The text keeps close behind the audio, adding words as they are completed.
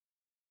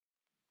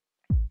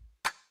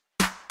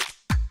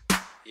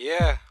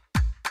Yeah,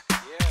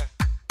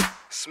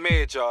 it's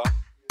major,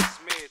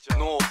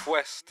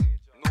 Northwest,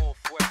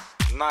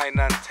 9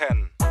 and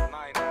 10.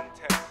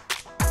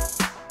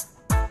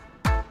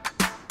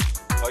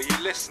 Are you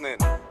listening?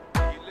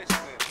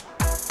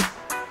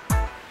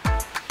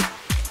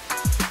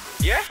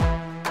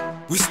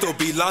 Yeah? We still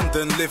be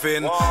London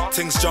living.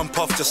 Things jump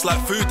off just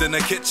like food in the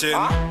kitchen.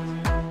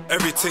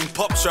 Everything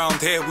pops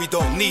round here, we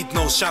don't need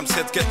no shams.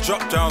 Heads get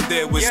dropped round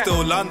there, we're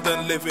still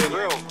London living.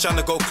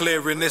 Tryna go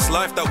clear in this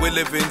life that we're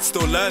living.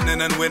 Still learning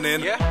and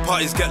winning.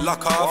 Parties get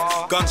locked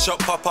off, gunshot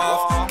pop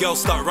off.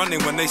 Girls start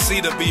running when they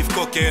see the beef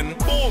cooking.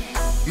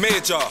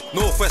 Major,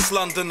 Northwest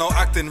London, no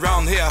acting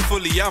round here. I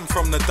fully am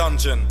from the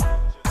dungeon.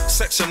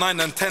 Section 9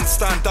 and 10,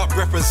 stand up,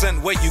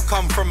 represent where you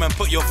come from and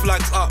put your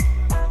flags up.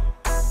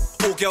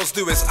 All girls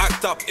do is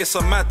act up, it's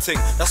a mad thing.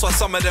 That's why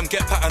some of them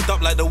get patterned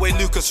up, like the way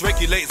Lucas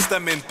regulates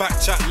them in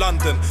Backchat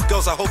London.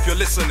 Girls, I hope you're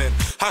listening.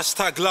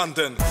 Hashtag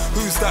London.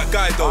 Who's that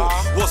guy though?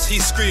 What's he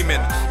screaming?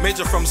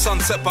 Major from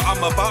Sunset, but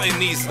I'm about in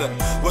Easton,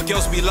 where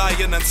girls be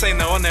lying and saying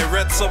they're on their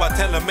red. So I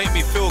tell them, make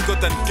me feel good,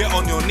 then get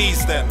on your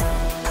knees then.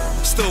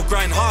 Still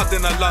grind hard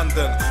in a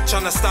London,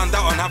 tryna stand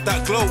out and have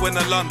that glow in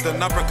a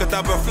London.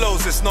 Abracadabra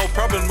flows, it's no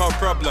problem, no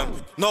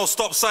problem. No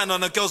stop sign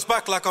on a girl's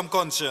back like I'm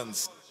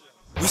conscious.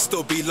 We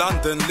still be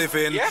London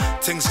living.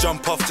 Things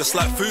jump off just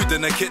like food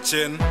in the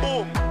kitchen.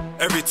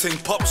 Everything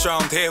pops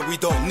round here, we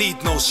don't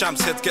need no shams.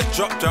 Heads get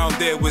dropped round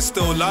there, we're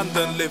still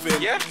London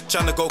living.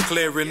 Tryna go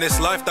clear in this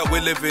life that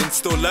we're living.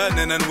 Still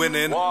learning and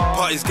winning.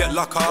 Parties get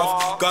locked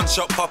off,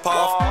 gunshot pop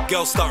off.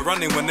 Girls start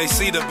running when they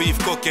see the beef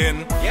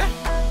cooking.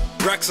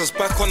 Racks us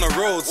back on the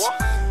roads.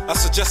 I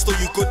suggest all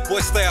you good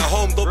boys stay at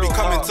home. Don't be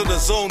coming to the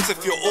zones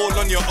if you're all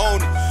on your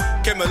own.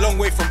 Came a long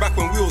way from back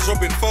when we was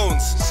robbing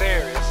phones.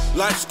 Serious?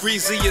 Life's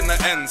greasy in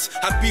the ends.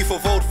 Had beef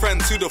with old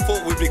friends who'd have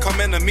thought we'd become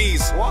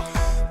enemies.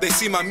 They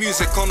see my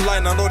music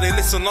online, I know they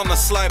listen on the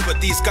slide,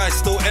 but these guys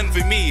still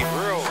envy me.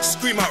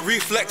 Scream out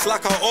reflex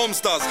like our arms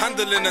does,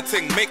 handling the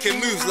thing, making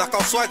moves like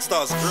our swags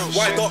does.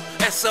 Why not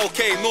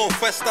SLK,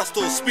 Northwest, I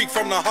still speak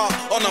from the heart,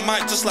 on the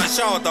mic just like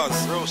Shower does.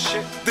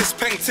 This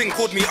peng ting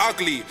called me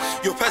ugly.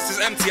 Your purse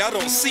is empty, I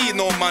don't see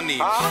no money.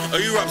 Are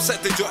you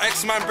upset, did your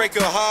ex-man break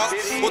your heart?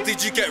 Or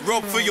did you get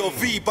robbed for your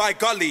V by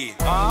Gully?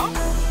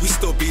 We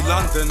still be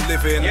London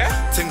living.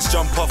 Things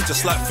jump off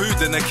just like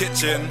food in the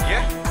kitchen.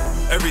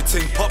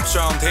 Everything pops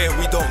round here,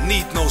 we don't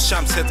need no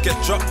shams. Heads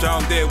get dropped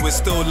round there, we're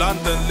still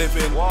London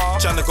living.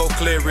 Tryna go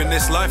clear in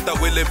this life that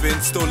we're living.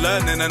 Still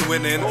learning and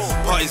winning.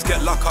 Parties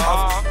get locked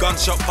off,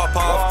 gunshot pop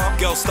off.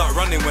 Girls start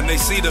running when they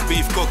see the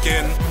beef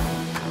cooking.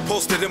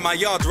 Posted in my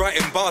yard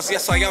writing bars,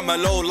 yes I am a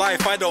low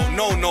life, I don't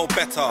know no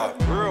better.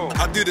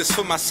 I do this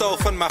for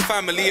myself and my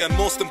family, and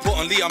most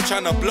importantly I'm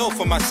trying to blow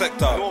for my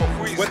sector.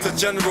 Went to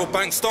General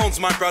Bank Stones,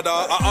 my brother.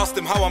 I asked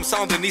him how I'm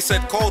sounding, he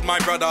said cold, my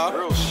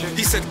brother.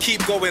 He said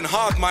keep going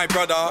hard, my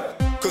brother,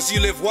 cause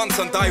you live once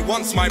and die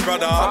once, my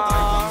brother.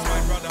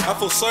 I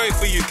feel sorry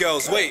for you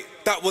girls, wait,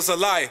 that was a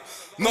lie.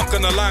 Not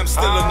gonna lie, I'm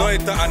still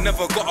annoyed that I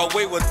never got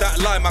away with that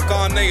lie. My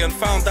Ghanaian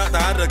found out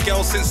that I had a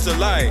girl since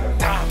July.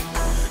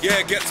 Yeah,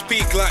 it gets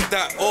peak like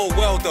that, oh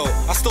well though,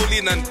 I still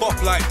lean and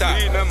bop like that.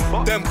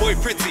 Them boy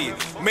pretty,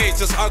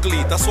 Major's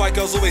ugly, that's why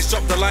girls always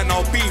drop the line,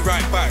 I'll be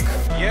right back.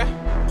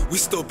 We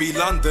still be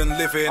London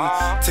living.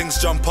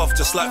 Things jump off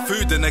just like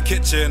food in the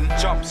kitchen.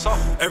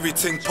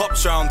 Everything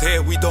pops round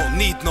here, we don't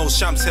need no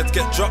shams. Heads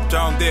get dropped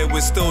round there,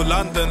 we're still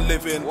London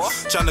living.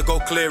 Tryna go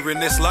clear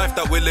in this life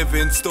that we're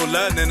living. Still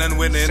learning and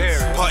winning.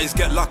 Parties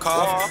get locked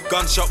off,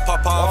 gunshot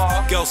pop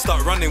off. Girls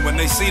start running when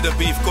they see the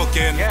beef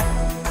cooking.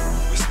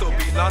 We still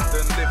be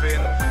London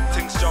living.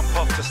 Things jump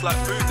off just like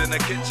food in the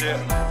kitchen.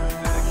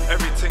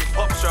 Everything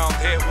pops round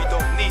here, we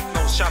don't need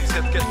no shams.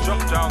 Heads get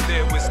dropped round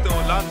there, we're still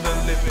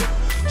London living.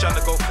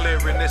 Tryna go clear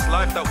in this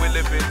life that we're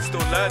living.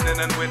 Still learning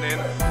and winning.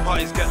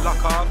 Parties get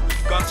locked off,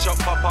 gunshot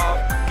pop off.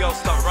 Girls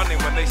start running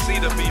when they see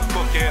the beef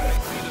cooking.